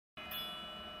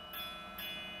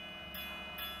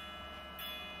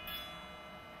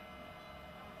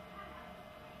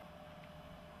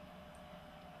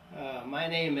My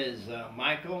name is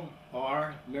Michael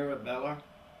R. Mirabella,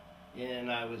 and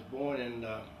I was born in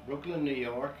Brooklyn, New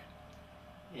York,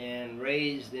 and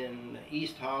raised in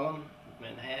East Harlem,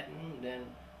 Manhattan, then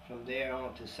from there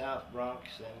on to South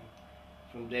Bronx, and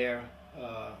from there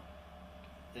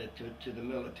to the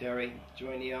military.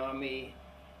 Joined the Army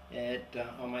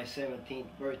on my 17th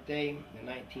birthday in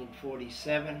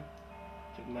 1947.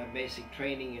 Took my basic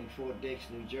training in Fort Dix,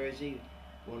 New Jersey.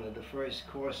 One of the first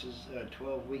courses,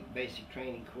 12-week basic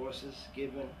training courses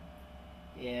given.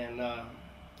 And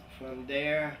from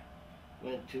there,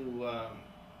 went to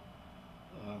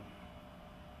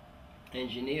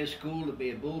engineer school to be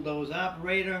a bulldozer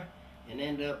operator, and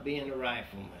ended up being a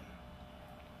rifleman.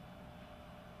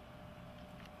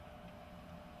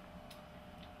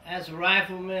 As a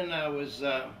rifleman, I was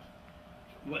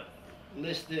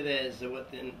listed as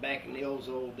back in the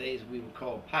old days we were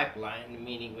called pipeline,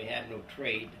 meaning we had no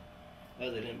trade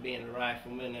other than being a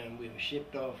rifleman, and we were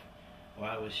shipped off, or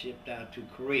I was shipped out to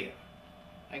Korea.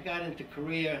 I got into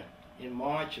Korea in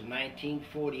March of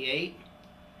 1948,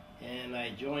 and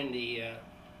I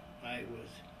was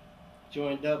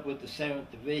joined up with the 7th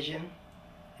Division,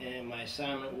 and my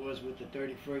assignment was with the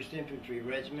 31st Infantry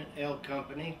Regiment, L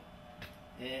Company,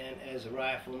 and as a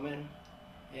rifleman.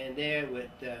 And there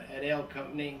at L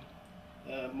Company,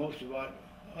 most of our,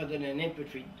 other than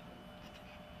infantry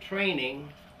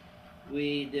training,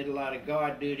 we did a lot of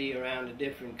guard duty around the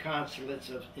different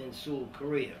consulates in Seoul,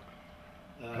 Korea.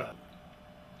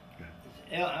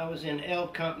 I was in L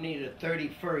Company, the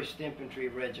 31st Infantry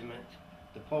Regiment,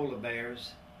 the Polar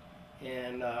Bears,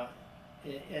 and at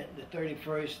the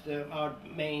 31st, our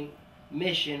main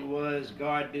mission was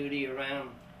guard duty around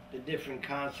the different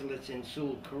consulates in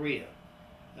Seoul, Korea.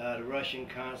 The Russian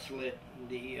consulate,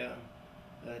 the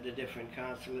different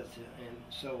consulates, and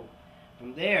so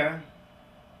from there,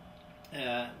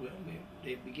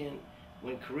 they began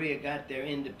when Korea got their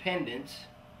independence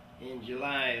in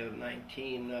July of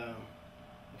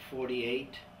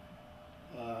 1948.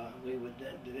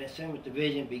 The 7th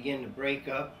Division began to break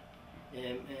up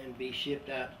and be shipped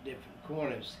out to different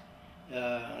corners.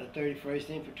 The 31st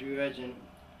Infantry Regiment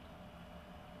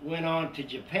went on to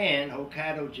Japan,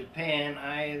 Hokkaido, Japan.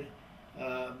 I,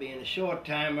 being a short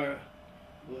timer,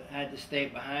 had to stay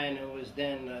behind and was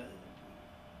then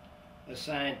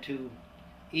assigned to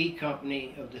E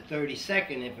Company of the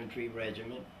 32nd Infantry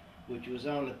Regiment, which was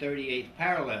on the 38th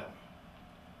parallel.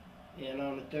 And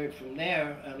on the from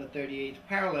there, on the 38th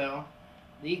parallel,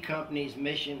 the E Company's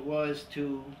mission was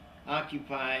to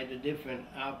occupy the different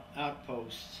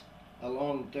outposts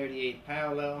along the 38th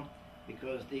parallel,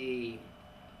 because the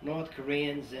North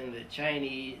Koreans and the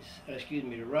Chinese,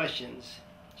 the Russians,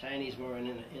 Chinese were at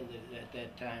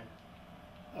that time,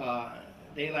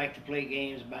 they like to play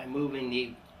games by moving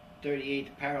the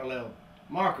 38th parallel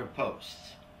marker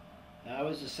posts. I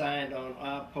was assigned on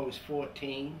outpost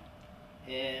 14,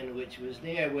 and which was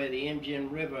there where the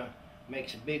Imjin River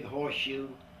makes a big horseshoe,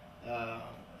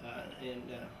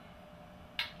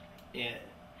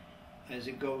 as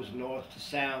it goes north to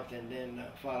south and then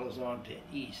follows on to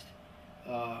east.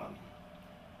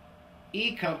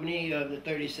 E Company of the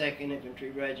 32nd Infantry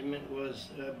Regiment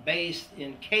was based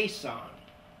in Kaesong,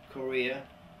 Korea,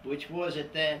 which was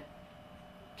at that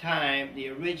time the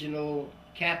original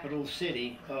capital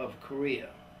city of Korea.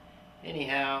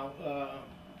 Anyhow,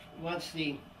 once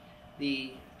the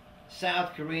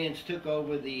South Koreans took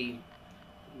over the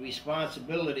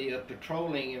responsibility of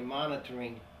patrolling and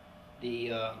monitoring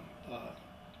the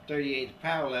 38th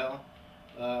parallel,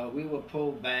 we were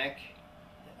pulled back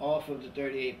off of the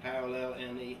 38th parallel,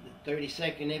 and the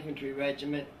 32nd Infantry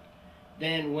Regiment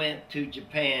then went to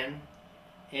Japan,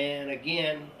 and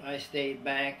again I stayed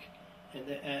back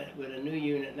with a new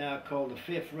unit now called the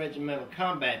 5th Regimental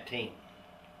Combat Team.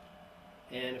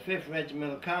 And the 5th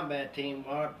Regimental Combat Team,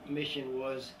 our mission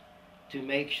was to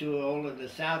make sure all of the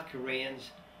South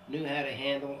Koreans knew how to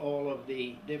handle all of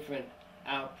the different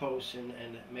outposts and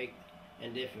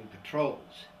different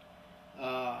patrols.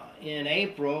 In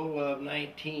April of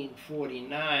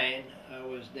 1949, I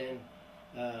was then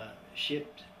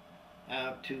shipped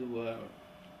out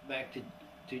back to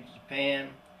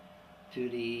Japan, to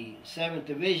the 7th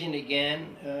Division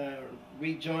again,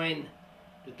 rejoined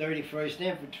the 31st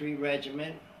Infantry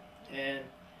Regiment, and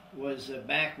was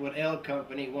back with L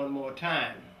Company one more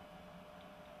time.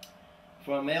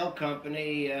 From L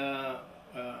Company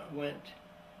went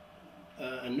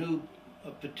a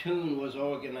platoon was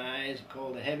organized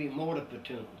called the Heavy Mortar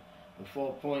Platoon, with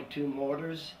 4.2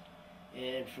 mortars,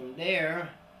 and from there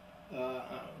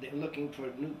they're looking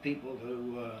for new people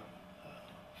to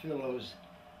fill those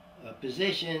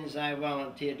positions, I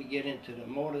volunteered to get into the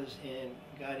mortars and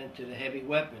got into the heavy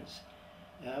weapons.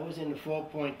 I was in the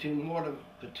 4.2 mortar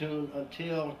platoon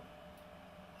until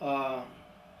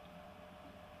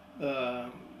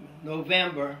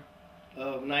November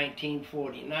of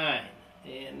 1949.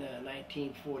 In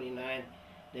 1949,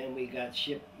 then we got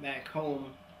shipped back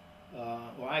home,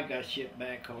 or I got shipped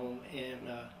back home, and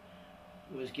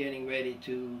was getting ready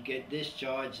to get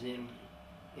discharged in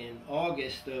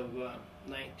August of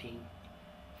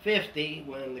 1950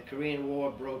 when the Korean War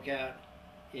broke out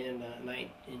in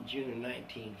June of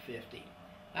 1950.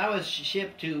 I was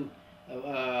shipped to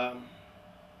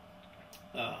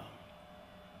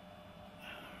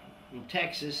in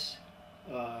Texas.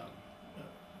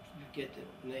 Get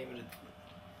the name of it.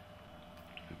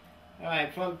 All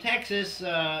right, from Texas,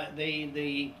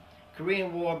 the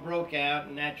Korean War broke out,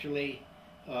 and naturally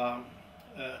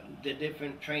the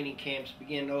different training camps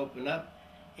began to open up.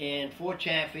 And Fort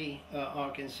Chaffee,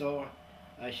 Arkansas,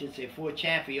 I should say Fort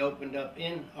Chaffee opened up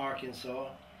in Arkansas,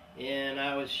 and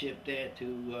I was shipped there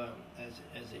to as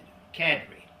a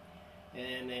cadre.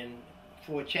 And in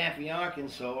Fort Chaffee,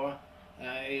 Arkansas,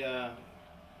 I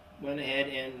went ahead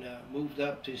and moved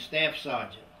up to staff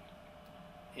sergeant.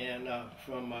 And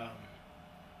from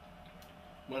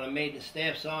when I made the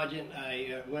staff sergeant,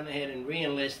 I went ahead and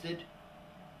reenlisted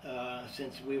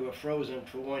since we were frozen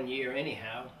for 1 year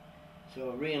anyhow.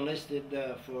 So reenlisted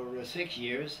for 6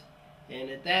 years.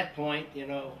 And at that point, you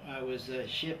know, I was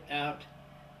shipped out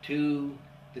to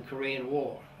the Korean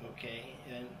War, okay?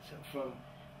 And so from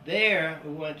there,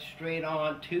 we went straight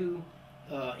on to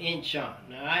Incheon.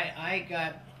 Now, I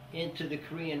got into the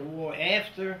Korean War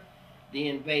after the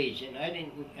invasion. I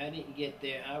didn't get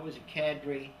there. I was a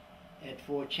cadre at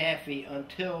Fort Chaffee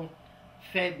until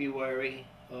February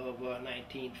of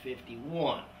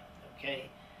 1951. Okay,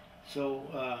 so.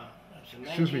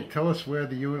 Excuse me. Tell us where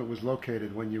the unit was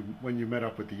located when you met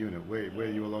up with the unit. Where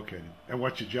you were located and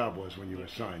what your job was when you were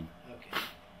assigned. Okay.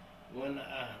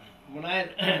 When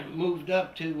I moved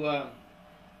up to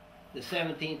the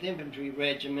 17th Infantry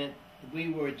Regiment, we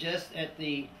were just at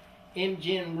the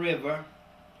Imjin River,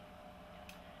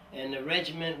 and the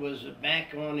regiment was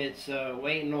back on its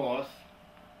way north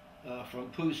from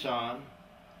Pusan,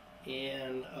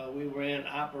 and we were in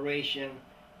Operation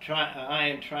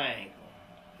Iron Triangle.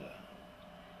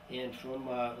 And from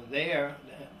there,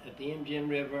 at the Imjin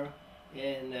River,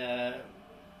 and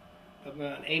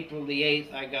about April the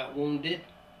 8th, I got wounded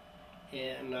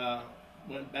and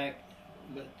went back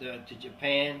to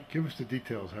Japan. Give us the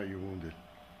details how you were wounded.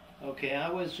 Okay, I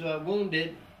was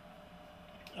wounded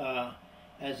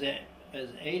as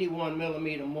 81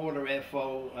 millimeter mortar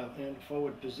FO in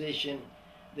forward position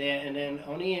there, and then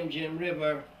on the Imjin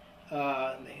River,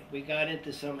 we got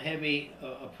into some heavy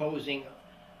opposing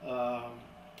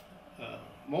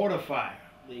mortar fire,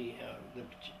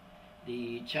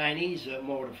 the Chinese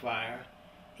mortar fire,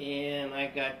 and I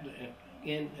got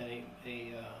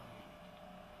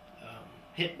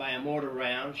hit by a mortar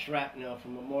round, shrapnel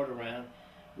from a mortar round,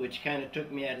 which kind of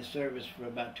took me out of service for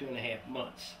about 2.5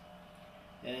 months.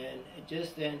 And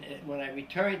just then, when I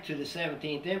returned to the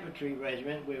 17th Infantry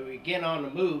Regiment, we were again on the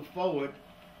move forward,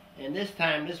 and this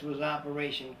time this was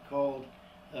operation called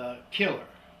Killer.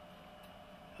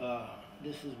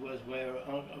 This was where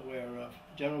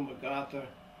General MacArthur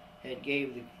had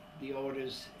gave the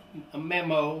orders, a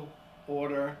memo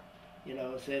order, you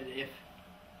know, said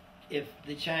if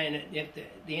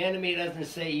the enemy doesn't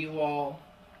say you all,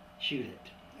 shoot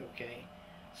it. Okay,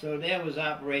 so there was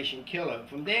Operation Killer.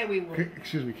 From there we were.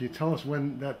 Excuse me, can you tell us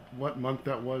what month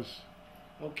that was?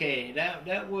 Okay,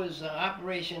 that was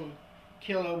Operation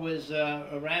Killer was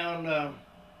around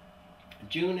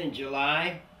June and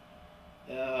July,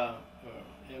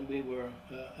 and we were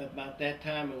about that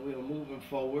time, and we were moving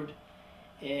forward,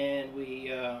 and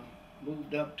we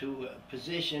moved up to a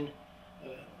position.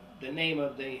 The name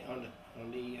of the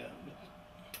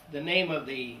name of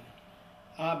the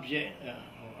object.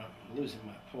 I'm losing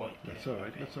my point. That's all right.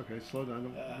 Okay. That's okay. Slow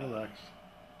down. Relax.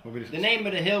 The name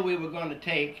of the hill we were going to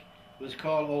take was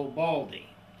called Old Baldy.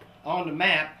 On the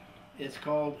map, it's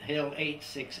called Hill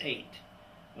 868.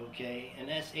 Okay, and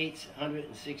that's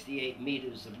 868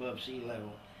 meters above sea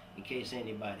level, in case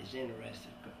anybody's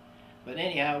interested. But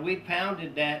anyhow, we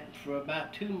pounded that for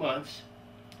about 2 months,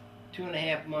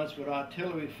 2.5 months with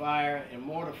artillery fire and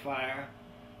mortar fire,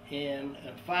 and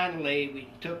finally we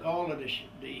took all of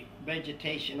the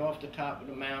vegetation off the top of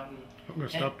the mountain. I'm going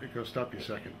to stop you a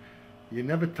second. You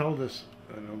never told us.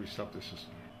 Let me stop this.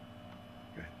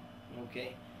 Okay.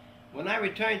 Okay. When I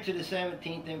returned to the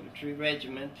 17th Infantry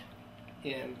Regiment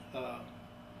in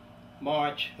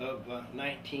March of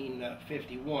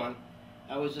 1951,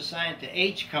 I was assigned to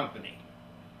H Company,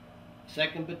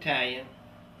 2nd Battalion,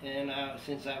 and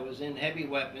since I was in heavy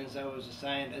weapons, I was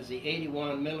assigned as the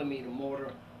 81 millimeter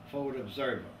mortar forward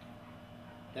observer.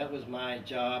 That was my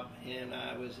job, and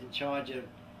I was in charge of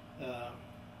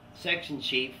section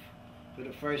chief for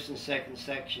the 1st and 2nd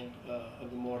section of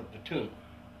the mortar platoon.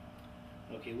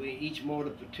 Okay, each mortar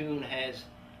platoon has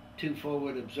 2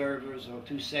 forward observers or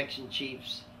 2 section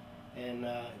chiefs, and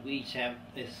we each have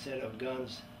a set of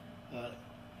guns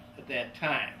at that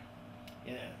time.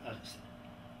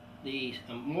 The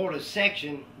mortar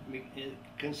section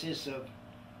consists of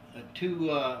two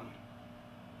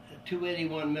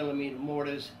 81 millimeter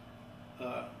mortars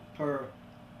per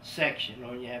section.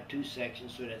 Or you have 2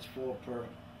 sections, so that's 4 per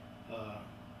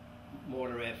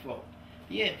mortar FO.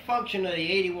 The function of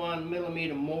the 81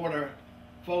 millimeter mortar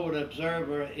forward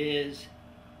observer is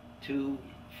to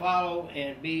follow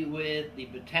and be with the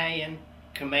battalion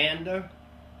commander,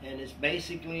 and it's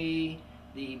basically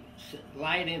the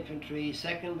light infantry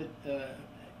 2nd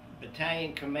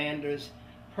battalion commander's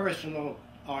personal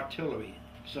artillery,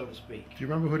 so to speak. Do you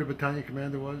remember who the battalion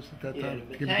commander was at that time?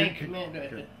 The battalion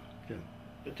commander.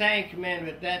 Battalion commander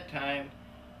at that time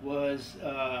was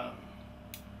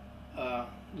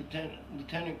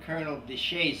Lieutenant Colonel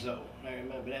DeShazo. I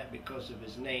remember that because of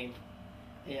his name,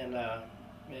 and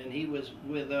he was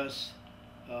with us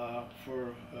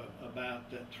for about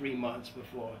 3 months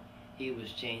before he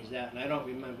was changed out, and I don't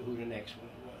remember who the next one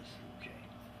was.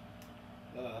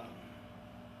 Okay.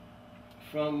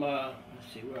 From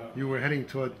let's see, where you were heading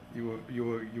toward.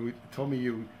 You told me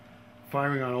you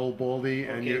firing on Old Baldy,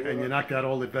 and okay, you knocked out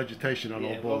all the vegetation on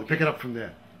Old Baldy. Okay. Pick it up from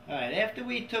there. All right. After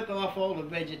we took off all the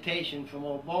vegetation from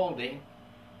Old Baldy,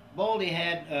 Baldy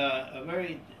had a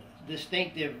very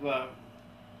distinctive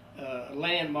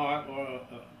landmark or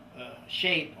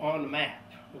shape on the map.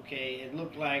 Okay, it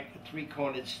looked like a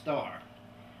 3-cornered star.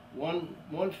 One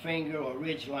finger or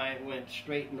ridge line went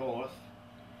straight north,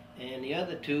 and the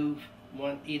other 2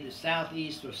 went either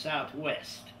southeast or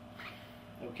southwest.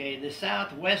 Okay, the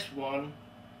southwest one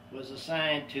was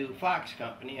assigned to Fox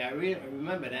Company. I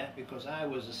remember that because I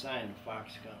was assigned to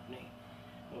Fox Company.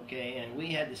 Okay, and we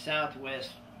had the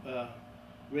southwest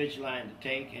ridge line to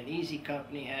take, and Easy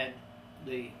Company had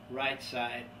the right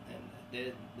side, and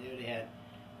there they had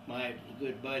my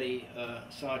good buddy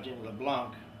Sergeant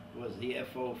LeBlanc was the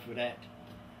FO for that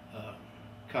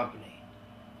company.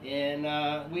 And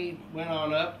we went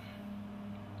on up.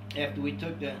 After we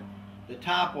took the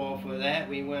top off of that,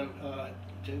 we went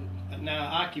to now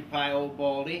occupy Old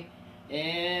Baldy,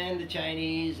 and the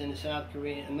Chinese and the South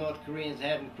Korean and North Koreans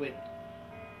hadn't quit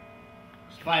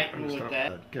fighting with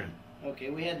that. Okay,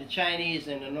 we had the Chinese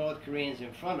and the North Koreans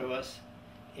in front of us,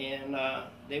 and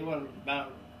they weren't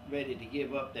about ready to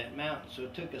give up that mountain, so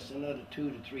it took us another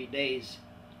 2 to 3 days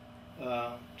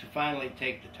to finally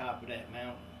take the top of that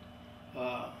mountain.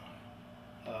 A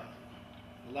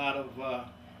lot of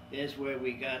is where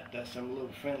we got some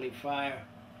little friendly fire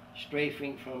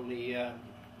strafing from the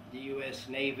U.S.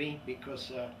 Navy,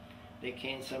 because they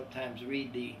can't sometimes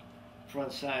read the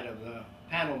front side of the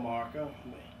panel marker.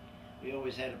 We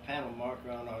always had a panel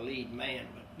marker on our lead man.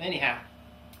 But anyhow,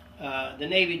 the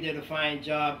Navy did a fine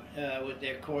job with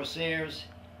their Corsairs.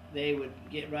 They would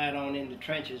get right on in the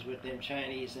trenches with them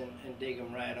Chinese and dig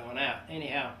them right on out.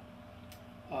 Anyhow,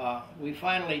 we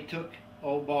finally took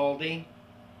Old Baldy,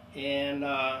 and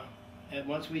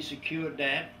once we secured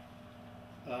that,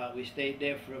 we stayed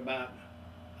there for about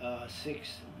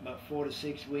 4 to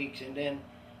 6 weeks, and then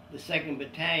the 2nd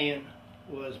Battalion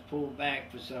was pulled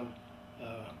back for some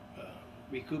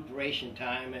recuperation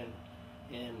time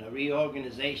and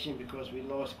reorganization, because we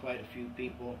lost quite a few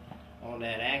people on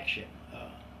that action.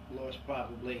 Lost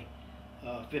probably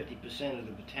 50% of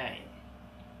the battalion.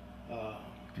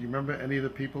 Do you remember any of the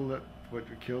people that were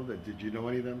killed? Did you know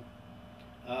any of them?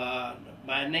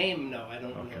 By name, no, I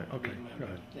don't know. Okay, go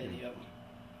ahead. Any of them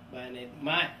by name.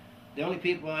 The only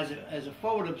people as a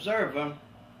forward observer,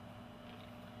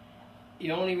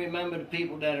 you only remember the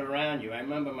people that are around you. I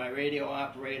remember my radio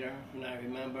operator, and I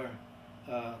remember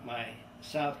my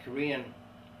South Korean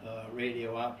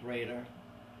radio operator,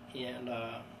 and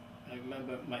I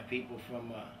remember my people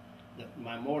from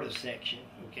my mortar section,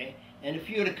 okay, and a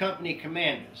few of the company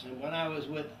commanders. And when I was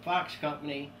with Fox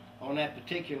Company on that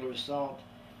particular assault,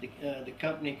 the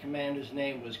company commander's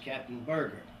name was Captain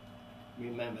Berger.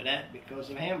 Remember that because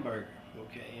of hamburger,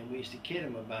 okay, and we used to kid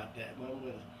him about that.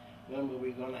 When were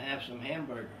we going to have some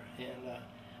hamburger? And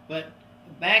but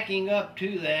backing up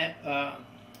to that,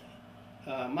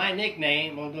 my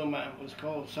nickname, although I was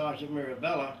called Sergeant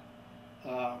Mirabella,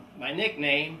 my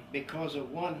nickname, because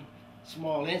of one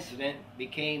small incident,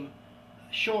 became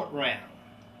Short Round.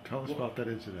 Tell us about that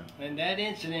incident. And that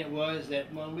incident was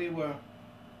that when we were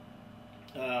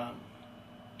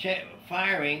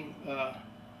firing,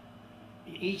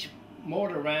 each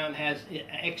mortar round has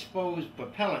exposed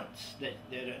propellants that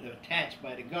are attached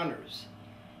by the gunners.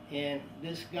 And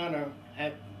this gunner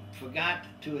had forgot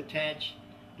to attach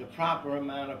the proper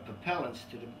amount of propellants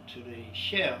to the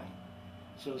shell.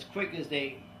 So as quick as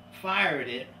they fired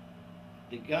it,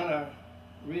 the gunner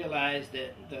realized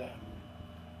that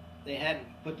they hadn't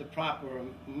put the proper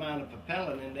amount of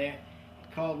propellant in there.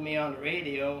 He called me on the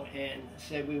radio and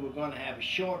said we were going to have a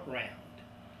short round.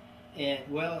 And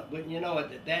well, but you know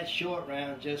that short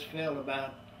round just fell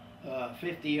about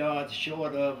 50 yards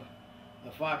short of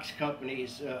Fox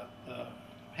Company's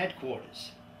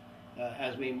headquarters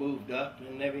as we moved up.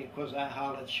 And of course I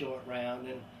hollered short round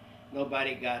and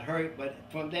nobody got hurt. But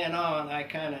from then on, I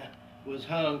kind of was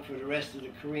hung for the rest of the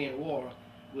Korean War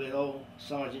with old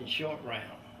Sergeant Short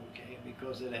Round, okay,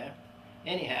 because of that.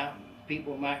 Anyhow,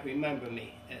 people might remember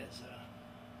me as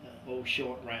old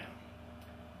Short Round.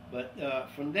 But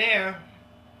from there,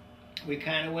 we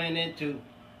kind of went into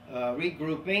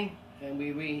regrouping, and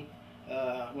we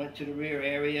went to the rear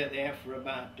area there for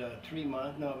about 2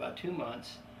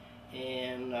 months,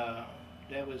 and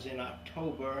that was in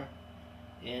October.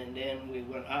 And then we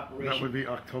went operation. That would be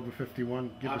October 51.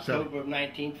 October of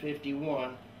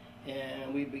 1951,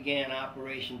 and we began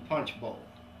Operation Punch Bowl.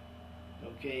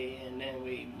 Okay, and then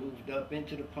we moved up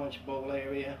into the Punch Bowl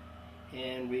area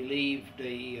and relieved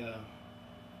the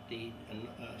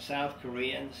South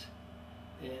Koreans,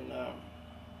 and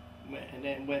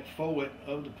then went forward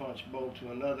of the Punch Bowl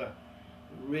to another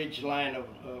ridge line of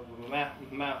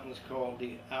mountains called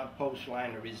the Outpost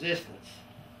Line of Resistance.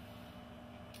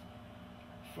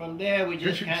 From there, we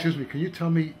just excuse me, can you tell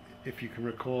me, if you can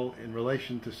recall, in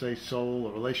relation to, say, Seoul,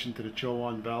 or relation to the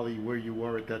Chowan Valley, where you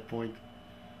were at that point?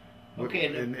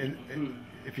 Okay.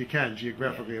 If you can,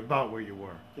 geographically, yeah. About where you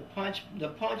were. The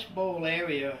Punch Bowl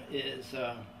area is,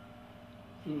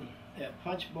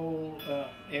 Punch Bowl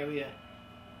area,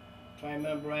 if I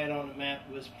remember right on the map,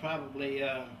 was probably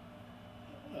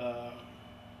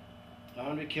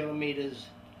 100 kilometers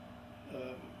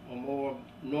or more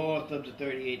north of the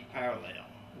 38th parallel.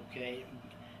 Okay,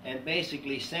 and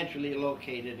basically centrally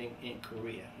located in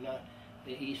Korea, not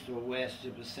the east or west.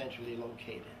 It was centrally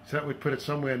located. So that would put it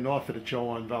somewhere north of the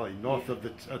Chowan Valley, north of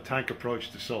the tank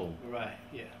approach to Seoul. Right.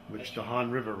 Yeah. Which the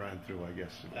Han River ran through, I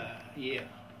guess. Yeah.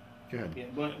 Go ahead. Yeah,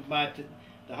 but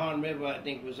the Han River, I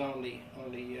think, was on the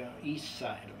east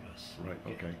side of us. Right.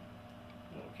 Okay.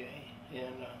 Okay,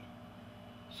 and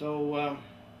so.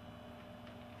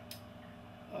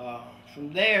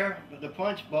 From there, the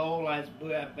Punch Bowl, I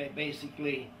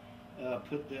basically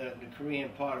put the Korean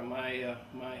part of my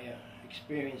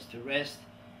experience to rest.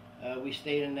 We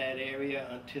stayed in that area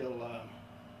until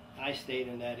I stayed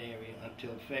in that area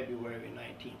until February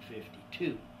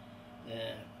 1952.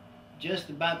 Just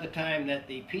about the time that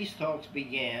the peace talks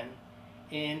began,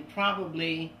 and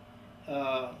probably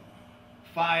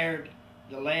fired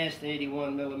the last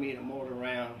 81 millimeter mortar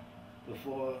round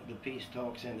before the peace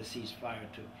talks and the ceasefire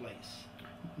took place.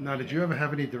 Now, did you ever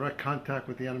have any direct contact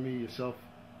with the enemy yourself?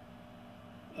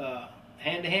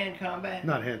 Hand-to-hand combat?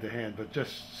 Not hand-to-hand, but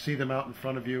just see them out in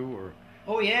front of you, or?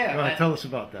 Oh yeah. Tell us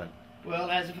about that.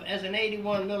 Well, as an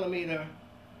 81 millimeter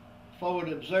forward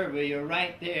observer, you're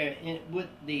right there with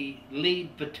the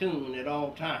lead platoon at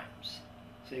all times.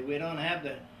 See, we don't have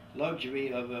the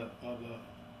luxury of a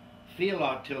field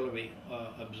artillery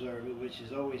observer, which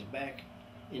is always back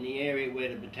in the area where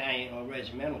the battalion or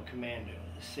regimental commander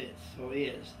sits or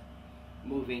is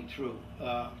moving through.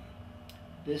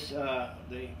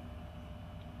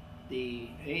 The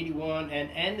 81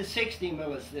 and the 60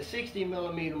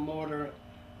 millimeter mortar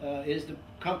is the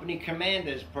company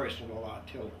commander's personal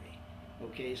artillery.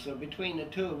 Okay, so between the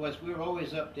two of us, we were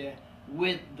always up there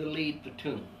with the lead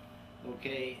platoon.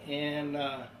 Okay, and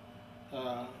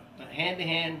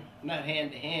hand-to-hand, not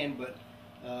hand-to-hand, but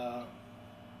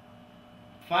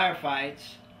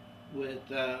firefights with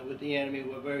the enemy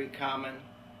were very common.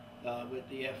 With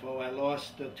the FO, I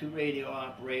lost 2 radio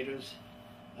operators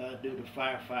due to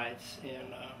firefights,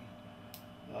 and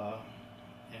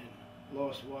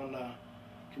lost 1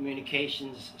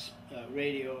 communications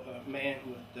radio man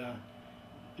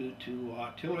due to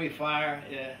artillery fire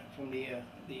from the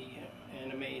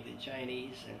enemy, the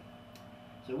Chinese, and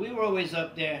so we were always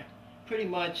up there, pretty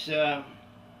much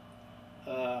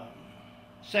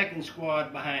second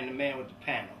squad behind the man with the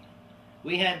panel.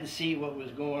 We had to see what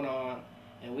was going on,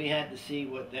 and we had to see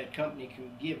what that company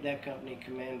could give that company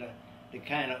commander the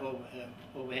kind of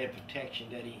overhead protection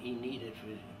that he needed for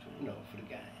the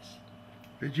guys.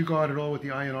 Did you guard at all with the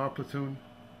INR platoon?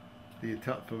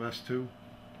 From S2?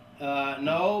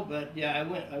 No, but yeah,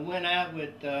 I went out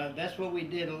with. That's what we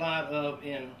did a lot of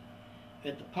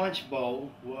at the Punch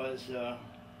Bowl was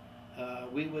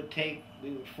we would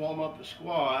form up a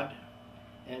squad,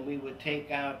 and we would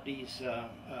take out these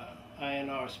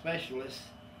INR specialists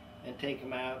and take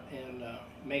them out and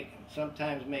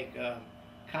sometimes make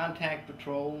contact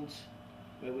patrols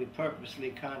where we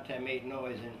purposely made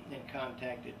noise and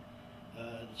contacted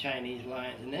the Chinese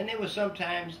lines. And then there was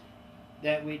sometimes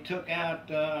that we took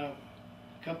out a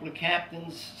couple of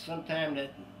captains, sometime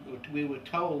that we were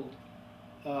told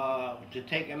to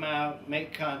take them out,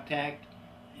 make contact,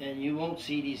 and you won't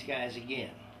see these guys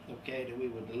again, okay, that we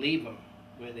would leave them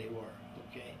where they were,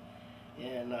 okay.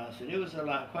 And so there was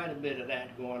quite a bit of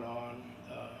that going on.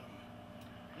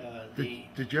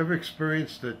 Did you ever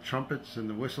experience the trumpets and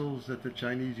the whistles that the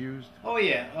Chinese used? Oh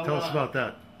yeah. Tell us about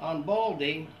that. On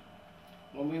Baldy,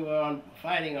 when we were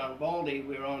fighting on Baldy,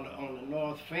 we were on the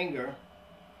north finger,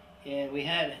 and we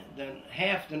had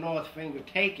half the north finger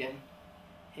taken,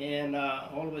 and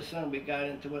all of a sudden we got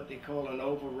into what they call an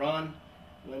overrun,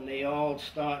 when they all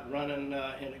start running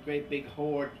in a great big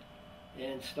horde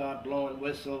and start blowing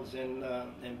whistles and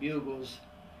bugles,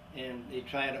 and they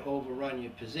try to overrun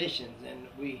your positions. And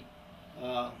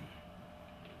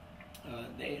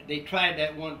they tried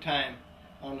that one time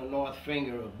on the north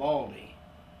finger of Baldy,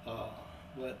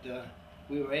 but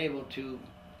we were able to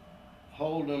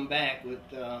hold them back with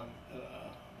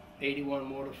 81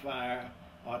 mortar fire,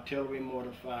 artillery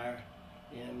mortar fire,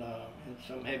 and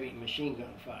some heavy machine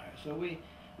gun fire. So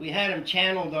we had them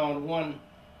channeled on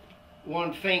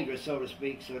one finger, so to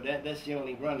speak. So that's the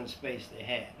only running space they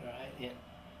had, right? And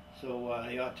so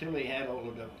the artillery had all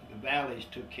of the valleys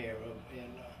took care of,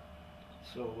 and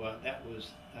so that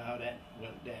was how that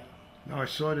went down. Now I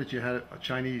saw that you had a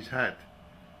Chinese hat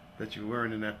that you were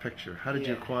wearing in that picture. How did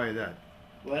you acquire that?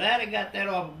 Well, I got that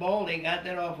off of Baldy. Got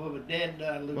that off of a dead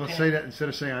lieutenant. Well, say that instead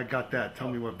of saying I got that. Tell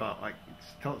me what about.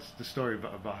 Tell us the story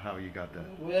about how you got that.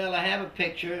 Well, I have a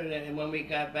picture, and when we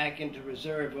got back into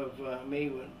reserve of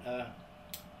me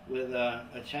with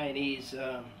a Chinese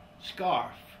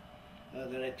scarf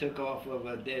that I took off of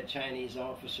a dead Chinese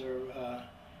officer.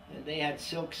 And they had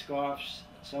silk scarves,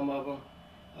 some of them,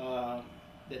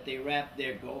 that they wrapped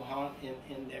their gohan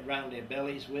around their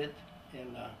bellies with,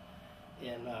 and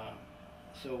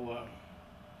so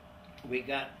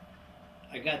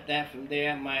I got that from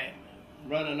there. My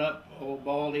running up old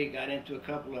Baldy, got into a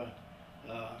couple of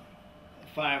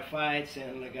firefights,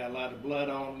 and I got a lot of blood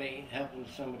on me, helping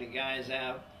some of the guys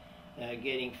out,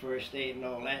 getting first aid and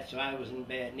all that. So I was in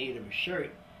bad need of a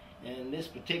shirt, and this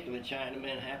particular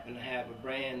Chinaman happened to have a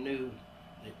brand new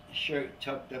shirt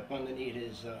tucked up underneath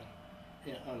his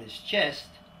on his chest.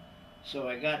 So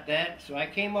I got that. So I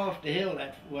came off the hill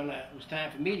when it was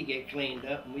time for me to get cleaned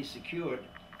up and we secured.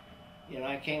 You know,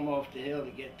 I came off the hill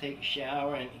to take a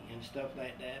shower and stuff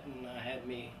like that, and I had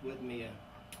with me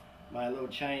my little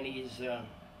Chinese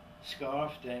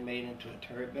scarf that I made into a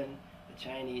turban, a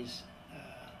Chinese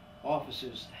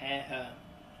officer's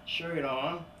shirt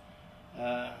on.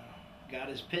 Got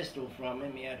his pistol from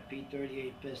him. He had a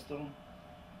P-38 pistol,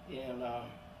 and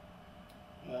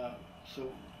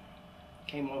so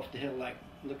came off the hill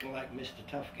looking like Mr.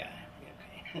 Tough Guy.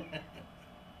 Okay.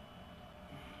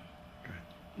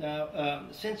 Now,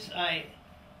 since I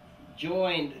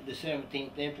joined the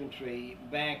 17th Infantry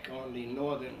back on the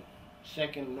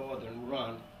second northern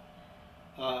run,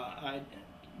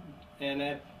 and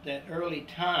at that early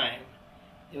time,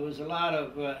 there was a lot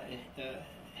of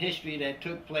history that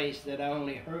took place that I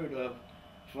only heard of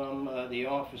from the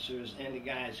officers and the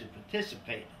guys who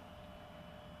participated.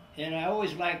 And I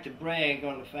always like to brag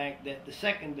on the fact that the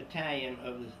 2nd Battalion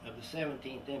of the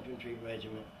 17th Infantry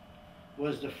Regiment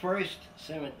was the first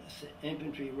 7th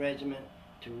Infantry Regiment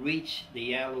to reach the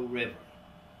Yalu River.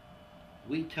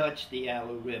 We touched the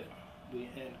Yalu River.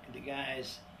 And the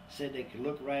guys said they could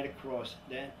look right across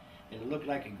that, and it looked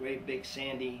like a great big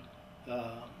sandy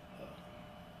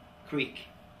creek.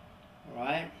 All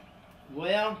right?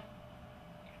 Well,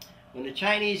 when the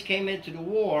Chinese came into the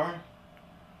war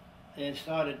and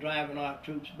started driving our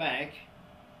troops back,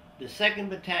 the 2nd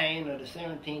Battalion of the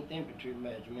 17th Infantry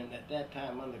Regiment, at that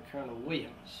time under Colonel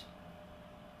Williams,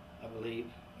 I believe,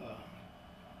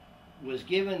 was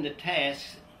given the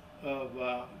task of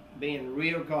being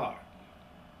rear guard.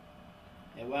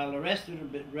 And while the rest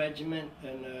of the regiment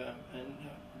and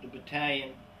the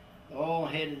battalion all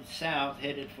headed south,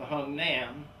 headed for Hung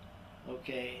Nam,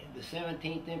 okay, the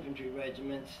 17th Infantry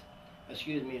Regiment's, the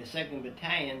 2nd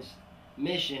Battalion's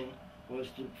mission was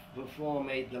to perform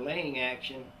a delaying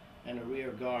action and a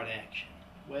rear guard action.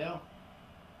 Well,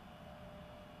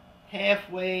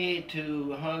 halfway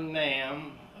to Hung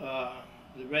Nam,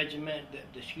 the regiment, the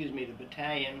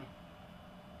battalion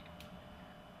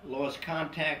lost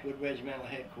contact with regimental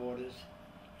headquarters,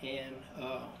 and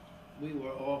we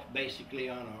were off basically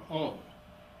on our own.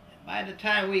 By the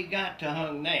time we got to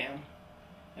Hung Nam,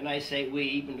 and I say we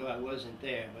even though I wasn't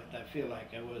there, but I feel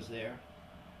like I was there,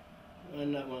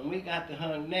 when we got to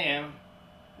Hung Nam,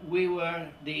 we were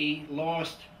the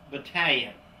lost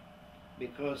battalion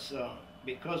because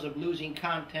of losing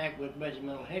contact with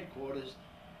regimental headquarters.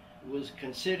 It was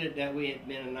considered that we had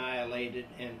been annihilated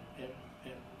and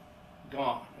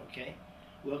gone, okay?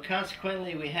 Well,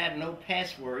 consequently, we had no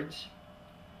passwords.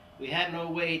 We had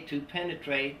no way to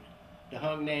penetrate the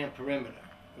Hung Nam perimeter,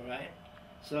 all right?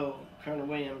 So Colonel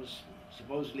Williams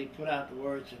supposedly put out the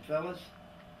word, said, fellas,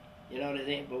 you know, there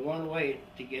ain't but one way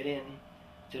to get in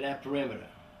to that perimeter.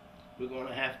 We're going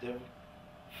to have to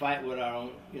fight with our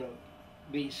own, you know,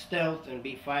 be stealth and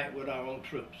fight with our own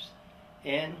troops.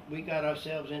 And we got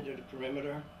ourselves into the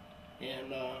perimeter,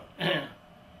 and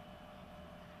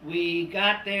we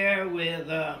got there with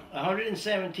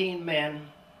 117 men,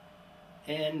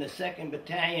 and the 2nd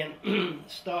Battalion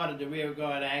started the rear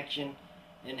guard action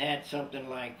and had something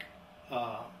like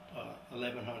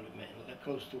 1,100 men,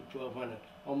 close to 1,200,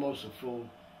 almost a full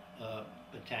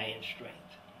battalion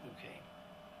strength. Okay,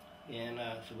 and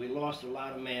so we lost a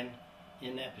lot of men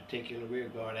in that particular rear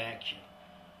guard action.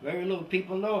 Very little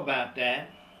people know about that.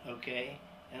 Okay,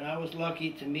 and I was lucky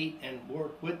to meet and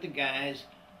work with the guys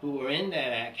who were in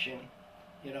that action,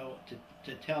 you know,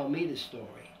 to tell me the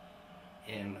story,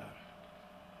 and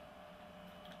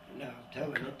now I'm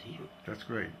telling it to you. That's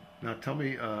great. Now tell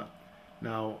me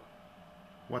now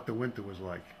what the winter was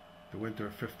like. The winter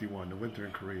of '51, the winter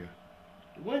in Korea.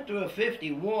 The winter of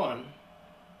 '51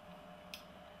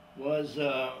 was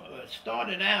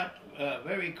started out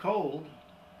very cold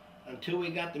until we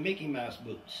got the Mickey Mouse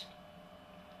boots,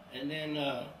 and then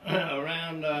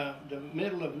around the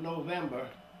middle of November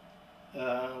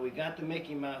we got the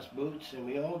Mickey Mouse boots, and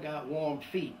we all got warm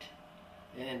feet,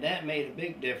 and that made a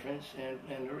big difference.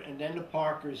 And then the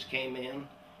Parkers came in,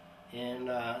 and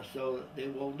so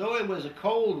although it was a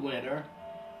cold winter,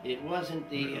 it wasn't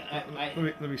the.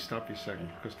 Let me stop you a second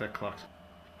because that clock's.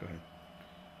 Go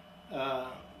ahead.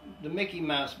 The Mickey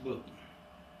Mouse boot.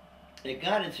 It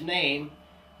got its name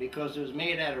because it was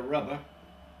made out of rubber,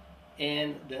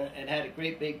 and it had a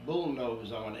great big bull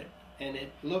nose on it, and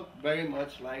it looked very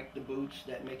much like the boots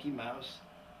that Mickey Mouse,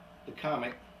 the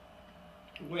comic,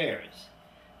 wears.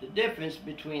 The difference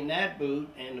between that boot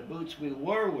and the boots we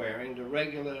were wearing, the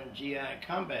regular GI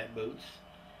combat boots,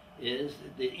 is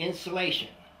the insulation.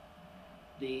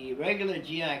 The regular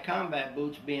GI combat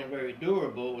boots, being very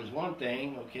durable, was one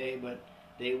thing, okay, but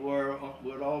they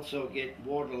would also get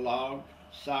waterlogged,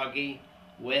 soggy,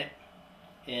 wet,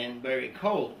 and very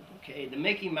cold. Okay, the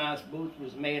Mickey Mouse boot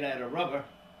was made out of rubber,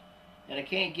 and I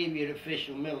can't give you the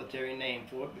official military name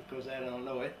for it because I don't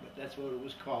know it, but that's what it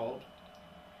was called.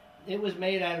 It was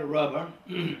made out of rubber,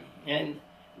 and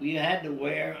you had to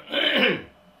wear a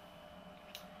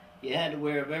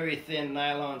very thin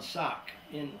nylon sock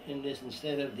in this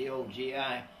instead of the old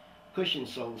GI cushion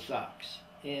sole socks.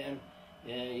 And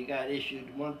you got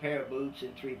issued 1 pair of boots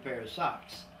and 3 pairs of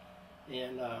socks.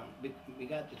 And we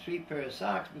got the 3 pairs of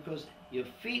socks because your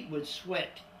feet would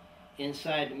sweat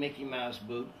inside the Mickey Mouse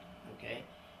boot, okay?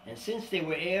 And since they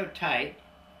were airtight,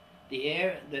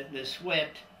 the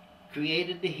sweat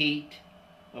created the heat,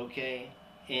 okay?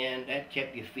 And that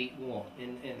kept your feet warm.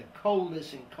 In the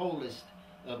coldest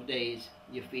of days,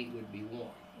 your feet would be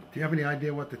warm. Do you have any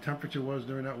idea what the temperature was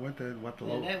during that winter? What the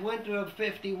low? In that winter of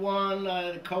 '51,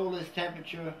 the coldest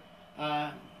temperature,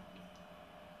 I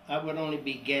would only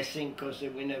be guessing because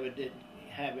we never did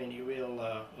have any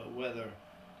real weather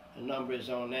numbers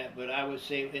on that. But I would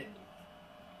say that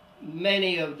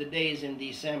many of the days in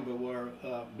December were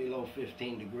below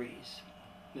 15 degrees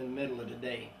in the middle of the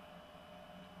day.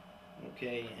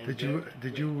 Okay. And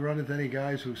did you run into any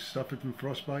guys who suffered from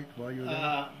frostbite while you were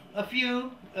there? A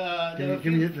few.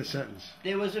 Give me it in a sentence.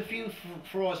 There was a few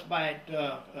frostbite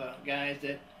guys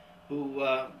who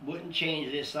wouldn't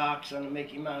change their socks on the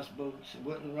Mickey Mouse boots,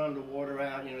 wouldn't run the water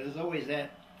out. You know, there's always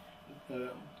that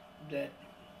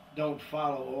don't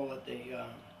follow all that they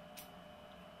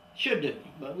should do.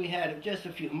 But we had just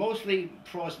a few, mostly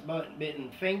frostbitten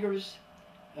fingers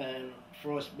and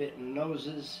frostbitten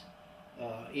noses.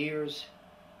 Ears,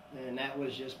 and that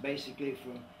was just basically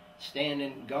from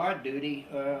standing guard duty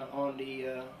on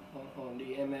the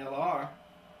MLR.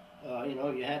 You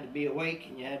know, you had to be awake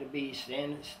and you had to be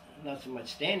standing, not so much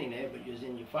standing there, but you was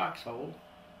in your foxhole,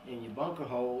 in your bunker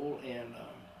hole, and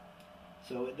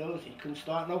so you couldn't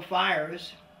start no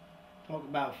fires. talk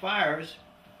about fires.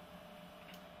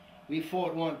 We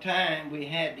fought one time, we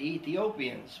had the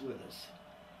Ethiopians with us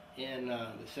in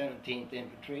the 17th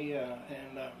Infantry,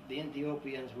 and the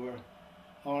Ethiopians were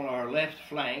on our left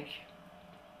flank,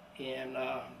 and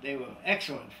they were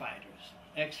excellent fighters,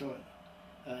 excellent,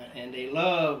 and they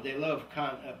love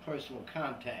personal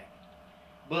contact,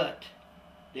 but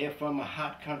they're from a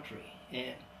hot country,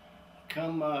 and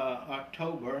come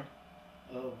October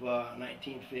of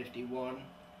 1951,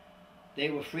 they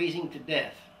were freezing to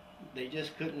death. They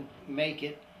just couldn't make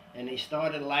it, and they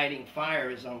started lighting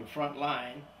fires on the front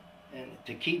line, and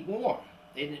to keep warm.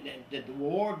 They did the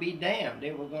war be damned.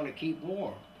 They were going to keep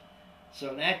warm.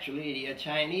 So naturally, the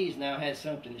Chinese now had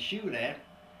something to shoot at.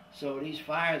 So these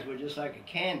fires were just like a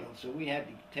candle. So we had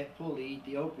to pull the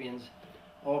Ethiopians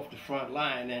off the front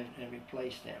line and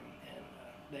replace them.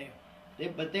 And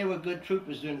but they were good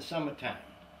troopers during the summertime.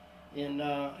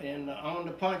 On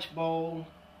the Punch Bowl,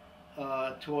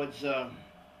 towards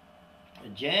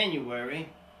January,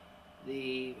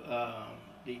 the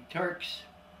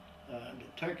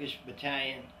Turkish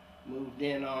battalion moved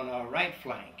in on our right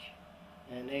flank,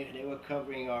 and they were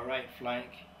covering our right flank,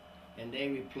 and they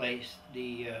replaced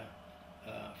the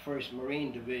 1st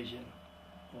Marine Division,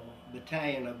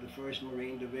 battalion of the 1st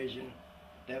Marine Division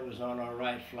that was on our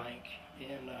right flank,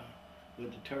 and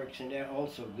with the Turks, and they're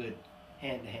also good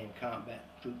hand-to-hand combat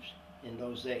troops in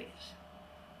those days.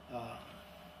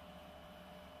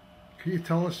 Can you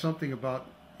tell us something about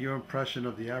your impression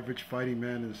of the average fighting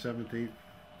man in the 17th?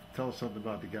 Tell us something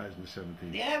about the guys in the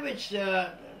 17th. The average,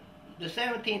 the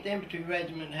 17th Infantry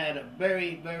Regiment had a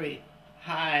very, very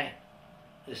high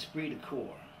esprit de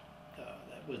corps.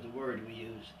 That was the word we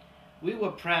used. We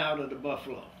were proud of the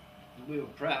Buffalo. We were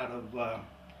proud of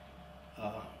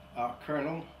our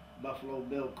Colonel, Buffalo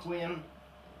Bill Quinn.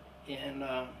 And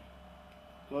of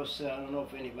course, I don't know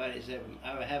if anybody's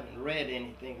I haven't read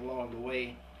anything along the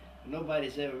way.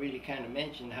 Nobody's ever really kind of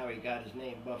mentioned how he got his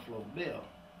name Buffalo Bill.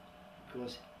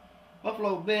 Because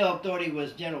Buffalo Bill thought he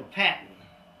was General Patton.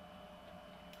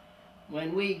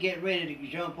 When we get ready to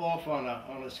jump off on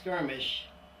a skirmish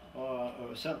or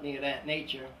something of that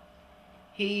nature,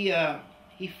 he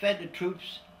fed the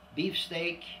troops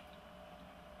beefsteak,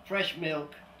 fresh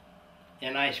milk,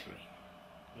 and ice cream.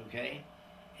 Okay?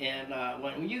 And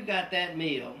when you got that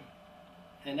meal,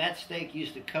 and that steak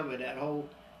used to cover that whole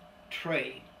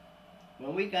tray,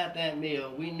 when we got that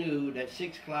meal, we knew that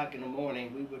 6 o'clock in the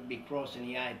morning we would be crossing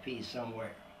the IP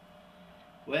somewhere.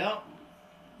 Well,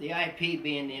 the IP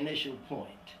being the initial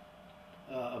point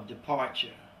of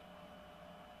departure,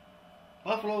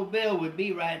 Buffalo Bill would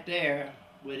be right there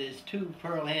with his 2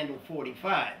 pearl-handled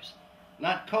 45s,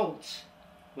 not Colts,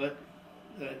 but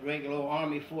regular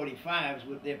Army 45s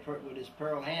with his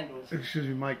pearl handles. Excuse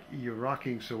me, Mike, you're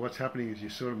rocking, so what's happening is you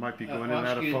sort of might be going in and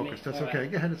out of focus. Me. That's all okay.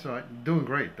 right. Go ahead, it's all right. You're doing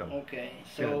great, though. Okay,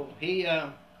 so he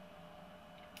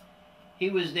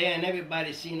was there, and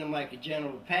everybody seen him like a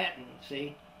General Patton,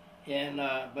 see? And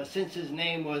but since his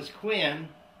name was Quinn,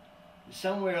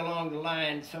 somewhere along the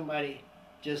line, somebody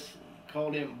just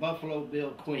called him Buffalo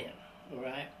Bill Quinn, all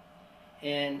right?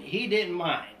 And he didn't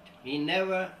mind. He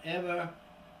never, ever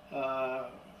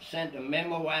sent a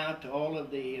memo out to all of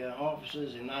the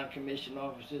officers and non-commissioned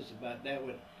officers about that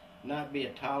would not be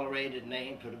a tolerated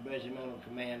name for the regimental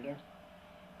commander.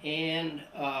 And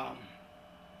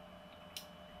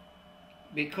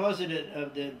because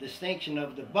of the distinction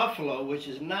of the buffalo, which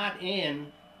is not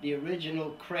in the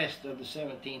original crest of the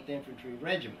 17th Infantry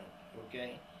Regiment,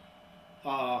 okay,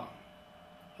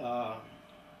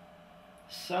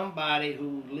 somebody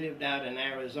who lived out in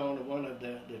Arizona, one of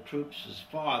the troops'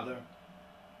 father,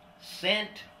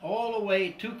 sent all the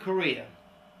way to Korea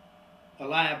a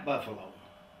live buffalo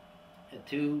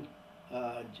to,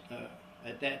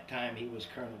 at that time he was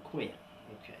Colonel Quinn,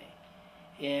 okay.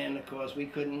 And of course we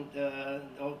couldn't,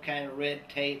 all kind of red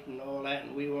tape and all that,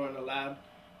 and we weren't allowed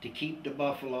to keep the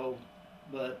buffalo,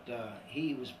 but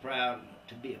he was proud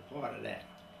to be a part of that.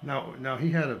 Now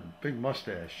he had a big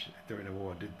mustache during the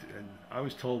war. And I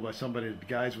was told by somebody that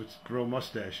guys would grow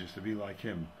mustaches to be like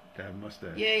him, to have a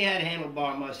mustache. Yeah, he had a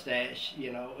handlebar mustache,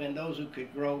 you know, and those who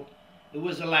could grow, it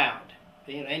was allowed.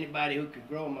 You know, anybody who could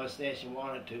grow a mustache and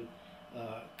wanted to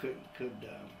could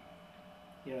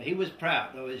you know, he was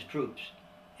proud of his troops,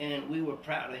 and we were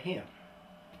proud of him.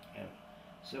 And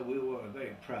so we were a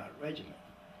very proud regiment.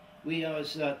 I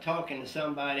was talking to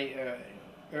somebody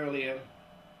earlier,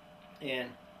 and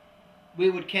we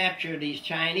would capture these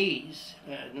Chinese.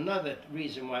 Another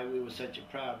reason why we were such a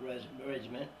proud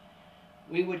regiment,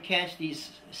 we would catch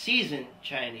these seasoned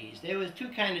Chinese. There was 2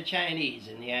 kinds of Chinese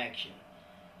in the action.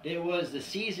 There was the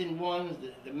seasoned ones,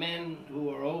 the men who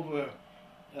were over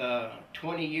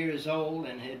 20 years old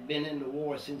and had been in the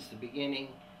war since the beginning.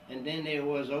 And then there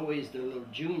was always the little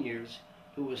juniors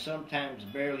who were sometimes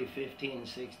barely 15 and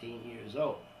 16 years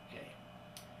old. Okay.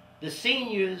 The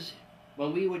seniors,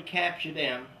 when we would capture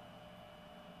them,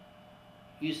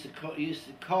 used to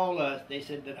call us. They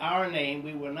said that our name,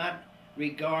 we were not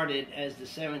regarded as the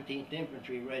 17th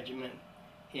Infantry Regiment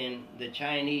in the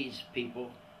Chinese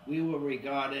people. We were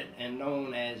regarded and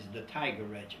known as the Tiger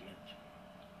Regiment.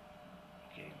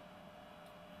 Okay.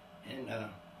 And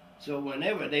so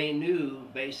whenever they knew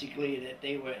basically that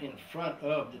they were in front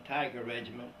of the Tiger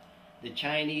Regiment, the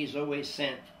Chinese always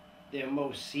sent their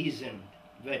most seasoned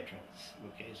veterans.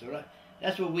 Okay, so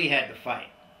that's what we had to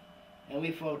fight. And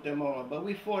we fought them all, but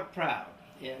we fought proud.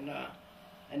 And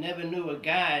I never knew a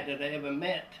guy that I ever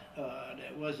met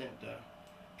that wasn't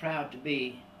proud to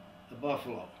be a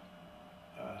Buffalo.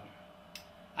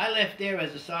 I left there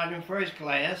as a sergeant first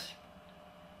class,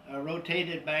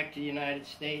 rotated back to the United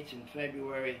States in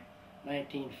February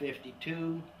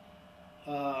 1952,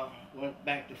 went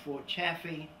back to Fort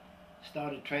Chaffee,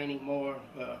 started training more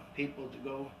people to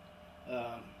go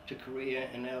to Korea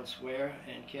and elsewhere,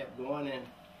 and kept going.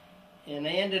 And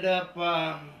I ended up,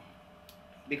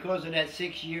 because of that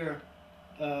 6-year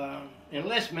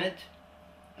enlistment,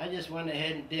 I just went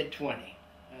ahead and did 20.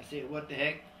 I said, what the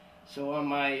heck? So on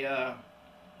my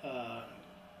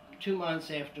 2 months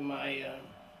after my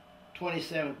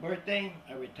 27th birthday,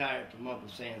 I retired from Uncle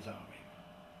Sam's Army.